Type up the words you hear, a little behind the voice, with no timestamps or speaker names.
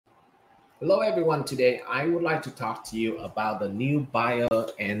Hello everyone, today I would like to talk to you about the new buyer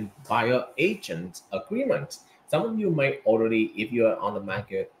and buyer agent agreement. Some of you may already, if you are on the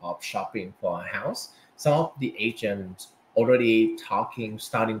market of shopping for a house, some of the agents already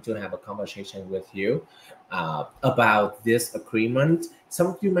starting to have a conversation with you about this agreement. Some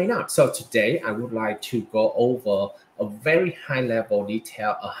of you may not. So today I would like to go over a very high level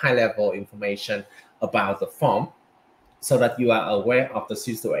detail, a high level information about the form so that you are aware of the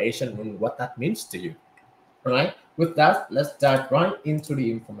situation and what that means to you. All right. With that, let's dive right into the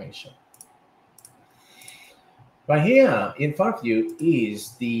information. Right here in front of you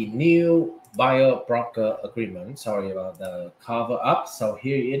is the new buyer broker agreement. Sorry about the cover up. So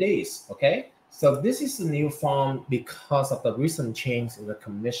here it is. Okay. So this is a new form because of the recent change in the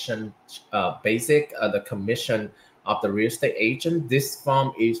commission the commission of the real estate agent. This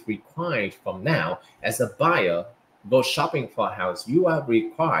form is required from now as a buyer go shopping for a house. You are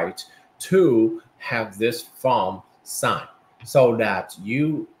required to have this form signed so that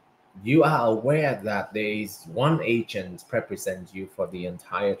you are aware that there is one agent represent you for the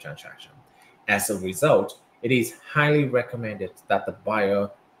entire transaction. As a result, it is highly recommended that the buyer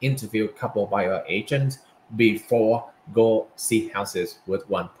interview a couple buyer agents before go see houses with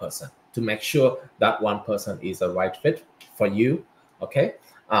one person to make sure that one person is a right fit for you. Okay.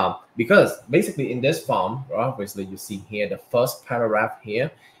 Because basically in this form, obviously you see here the first paragraph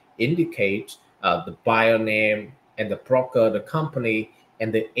here indicates the buyer name and the broker, the company,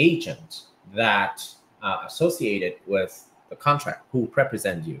 and the agent that are associated with the contract who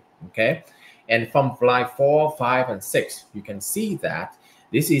represent you. Okay. And from slide 4, 5, and 6, you can see that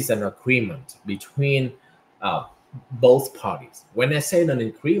this is an agreement between both parties. When I say an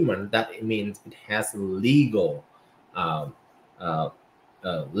agreement, that means it has legal um,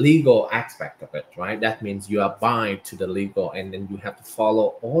 uh, legal aspect of it, right? That means you are bound to the legal, and then you have to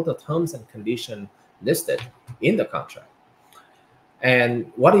follow all the terms and conditions listed in the contract.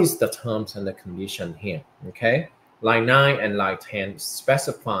 And what is the terms and the condition here? Okay, line 9 and line 10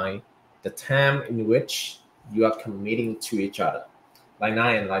 specify the time in which you are committing to each other. Line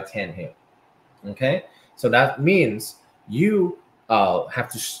 9 and line 10 here. Okay, so that means you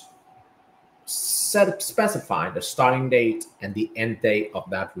have to specify the starting date and the end date of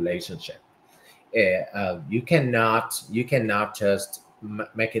that relationship. You cannot just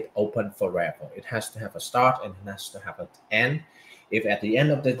make it open forever. It has to have a start and it has to have an end. If at the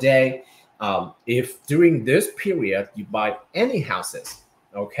end of the day, if during this period you buy any houses,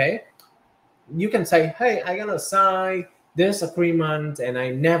 okay, you can say, hey, I'm gonna sign this agreement and I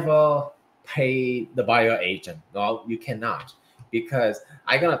never pay the buyer agent. No, you cannot, because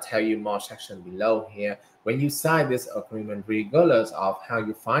I'm gonna tell you more section below here. When you sign this agreement, regardless of how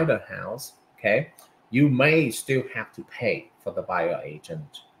you find a house, okay, you may still have to pay for the buyer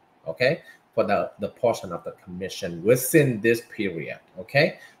agent, okay, for the portion of the commission within this period.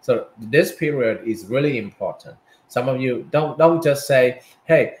 Okay, so this period is really important. Some of you don't just say,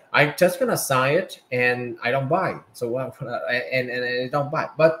 hey, I'm just gonna sign it and I don't buy. So and I don't buy.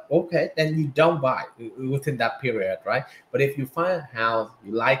 But okay, then you don't buy within that period, right? But if you find a house,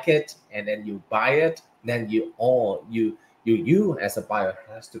 you like it, and then you buy it, then you as a buyer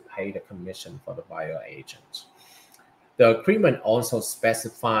has to pay the commission for the buyer agent. The agreement also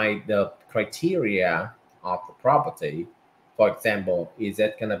specifies the criteria of the property. For example, is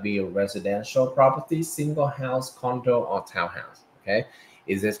it going to be a residential property, single house, condo, or townhouse? Okay.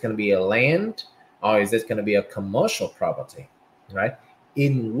 Is this going to be a land, or is this going to be a commercial property, right?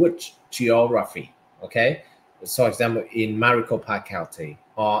 In which geography? Okay. So, example, in Maricopa County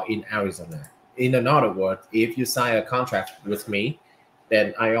or in Arizona. In other words, if you sign a contract with me,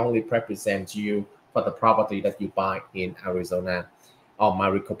 then I only represent you for the property that you buy in Arizona or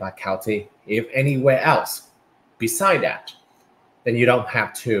Maricopa County. If anywhere else beside that, then you don't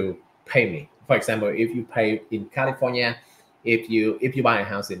have to pay me. For example, if you pay in California, if you buy a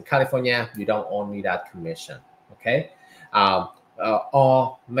house in California, you don't owe me that commission. Okay,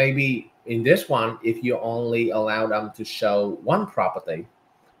 or maybe in this one, if you only allow them to show one property,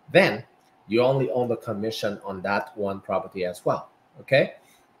 then you only own the commission on that one property as well. Okay,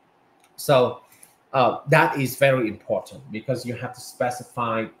 so that is very important because you have to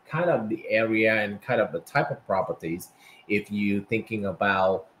specify kind of the area and kind of the type of properties. If you're thinking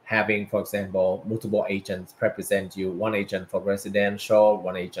about having, for example, multiple agents represent you, one agent for residential,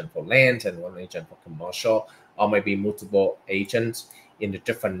 one agent for land, and one agent for commercial, or maybe multiple agents in the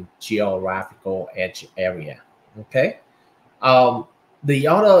different geographical edge area. Okay. The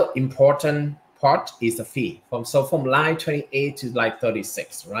other important part is the fee. From line 28 to line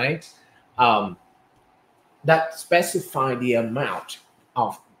 36, right? That specify the amount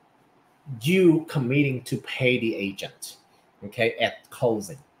of you committing to pay the agent, okay, at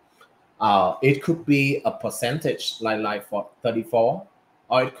closing. It could be a percentage like for 34,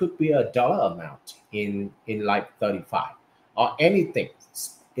 or it could be a dollar amount in like 35, or anything.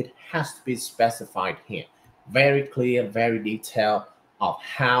 It has to be specified here, very clear, very detailed of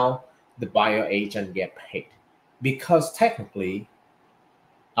how the buyer agent get paid. Because technically,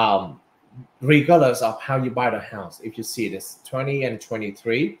 um, regardless of how you buy the house, if you see this 20 and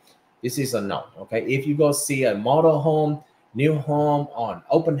 23, this is a no. Okay, if you go see a model home, new home on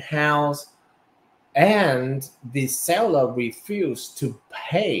open house, and the seller refused to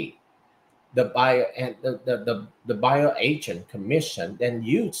pay the buyer and the buyer agent commission, then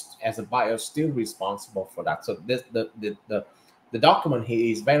you as a buyer still responsible for that. So this the document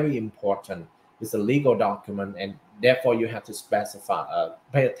here is very important. It's a legal document, and therefore you have to specify,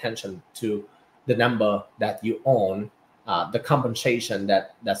 pay attention to the number that you own, the compensation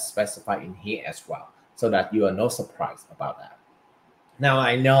that's specified in here as well, so that you are no surprise about that. Now,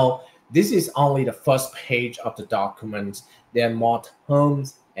 I know this is only the first page of the document. There are more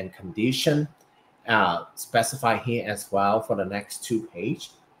terms and condition specified here as well for the next 2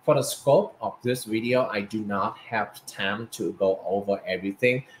 pages. For the scope of this video, I do not have time to go over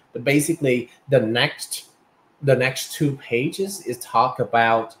everything, but basically the next 2 pages is talk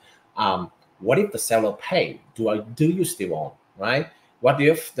about what if the seller pay? Do you still own, right? What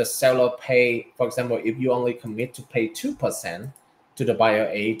if the seller pay, for example, if you only commit to pay 2% to the buyer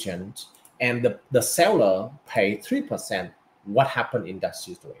agent and the seller pay 3%, what happened in that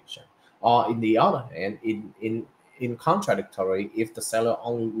situation? Or in the other hand, in contradictory, if the seller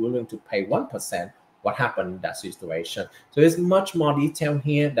only willing to pay 1%, what happened in that situation? So there's much more detail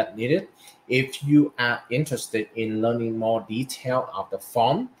here that needed. If you are interested in learning more detail of the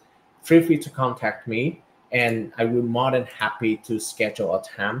form, feel free to contact me, and I will be more than happy to schedule a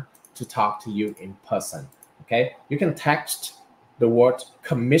time to talk to you in person. Okay, you can text the word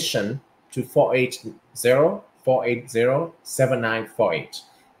commission to 480-480-7948.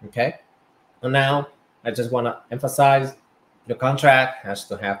 Okay, and now I just want to emphasize the contract has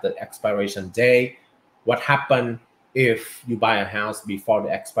to have the expiration day. What happened if you buy a house before the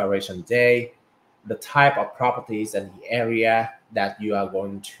expiration day, the type of properties and the area that you are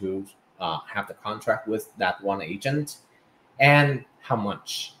going to have the contract with that one agent, and how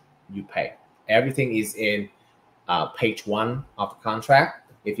much you pay. Everything is in page 1 of the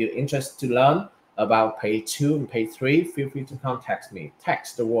contract. If you're interested to learn about page 2 and page 3, feel free to contact me.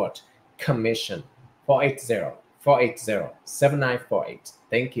 Text the word commission 480-480-7948.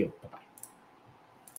 Thank you. Bye-bye.